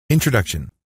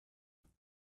Introduction.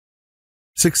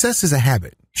 Success is a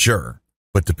habit, sure,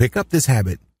 but to pick up this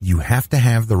habit, you have to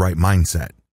have the right mindset.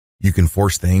 You can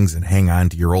force things and hang on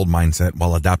to your old mindset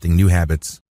while adopting new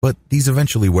habits, but these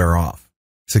eventually wear off.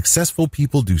 Successful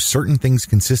people do certain things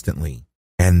consistently,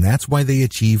 and that's why they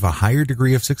achieve a higher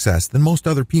degree of success than most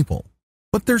other people.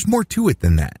 But there's more to it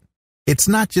than that. It's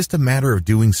not just a matter of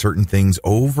doing certain things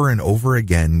over and over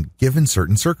again given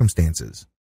certain circumstances.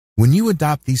 When you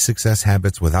adopt these success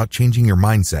habits without changing your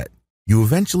mindset, you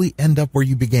eventually end up where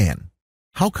you began.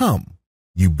 How come?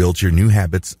 You built your new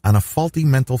habits on a faulty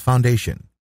mental foundation.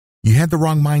 You had the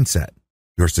wrong mindset.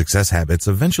 Your success habits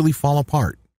eventually fall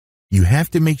apart. You have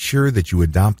to make sure that you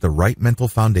adopt the right mental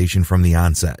foundation from the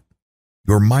onset.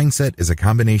 Your mindset is a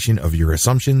combination of your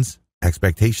assumptions,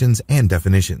 expectations, and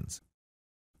definitions.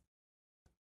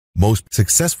 Most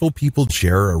successful people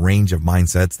share a range of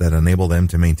mindsets that enable them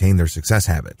to maintain their success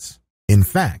habits. In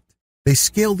fact, they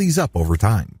scale these up over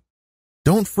time.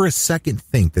 Don't for a second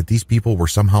think that these people were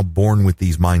somehow born with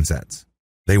these mindsets.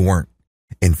 They weren't.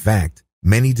 In fact,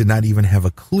 many did not even have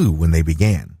a clue when they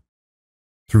began.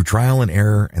 Through trial and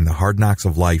error and the hard knocks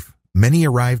of life, many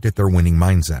arrived at their winning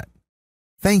mindset.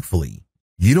 Thankfully,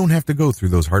 you don't have to go through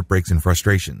those heartbreaks and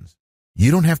frustrations. You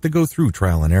don't have to go through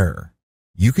trial and error.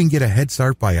 You can get a head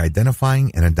start by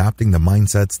identifying and adopting the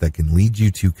mindsets that can lead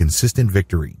you to consistent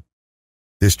victory.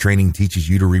 This training teaches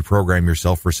you to reprogram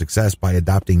yourself for success by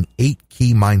adopting 8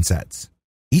 key mindsets.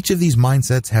 Each of these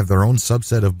mindsets have their own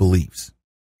subset of beliefs.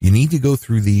 You need to go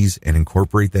through these and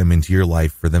incorporate them into your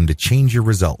life for them to change your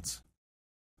results.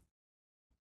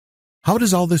 How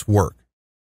does all this work?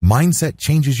 Mindset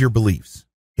changes your beliefs.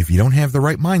 If you don't have the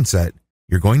right mindset,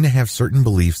 you're going to have certain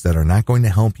beliefs that are not going to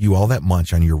help you all that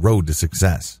much on your road to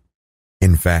success.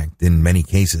 In fact, in many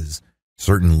cases,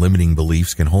 certain limiting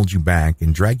beliefs can hold you back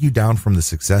and drag you down from the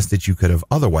success that you could have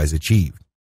otherwise achieved.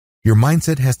 Your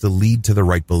mindset has to lead to the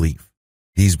right belief.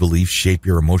 These beliefs shape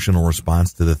your emotional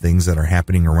response to the things that are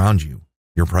happening around you,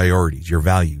 your priorities, your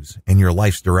values, and your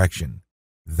life's direction.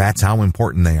 That's how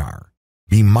important they are.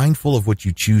 Be mindful of what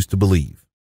you choose to believe.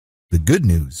 The good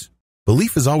news,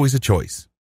 belief is always a choice.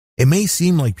 It may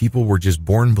seem like people were just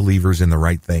born believers in the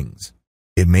right things.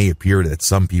 It may appear that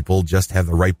some people just have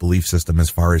the right belief system as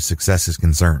far as success is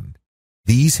concerned.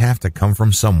 These have to come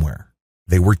from somewhere.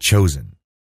 They were chosen.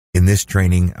 In this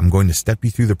training, I'm going to step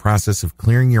you through the process of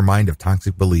clearing your mind of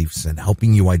toxic beliefs and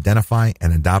helping you identify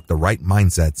and adopt the right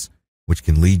mindsets, which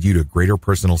can lead you to greater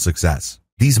personal success.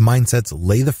 These mindsets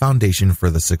lay the foundation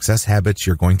for the success habits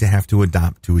you're going to have to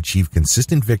adopt to achieve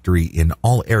consistent victory in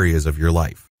all areas of your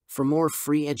life. For more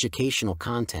free educational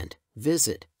content,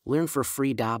 visit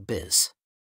learnforfree.biz.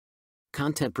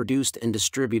 Content produced and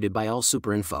distributed by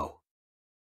AllSuperInfo.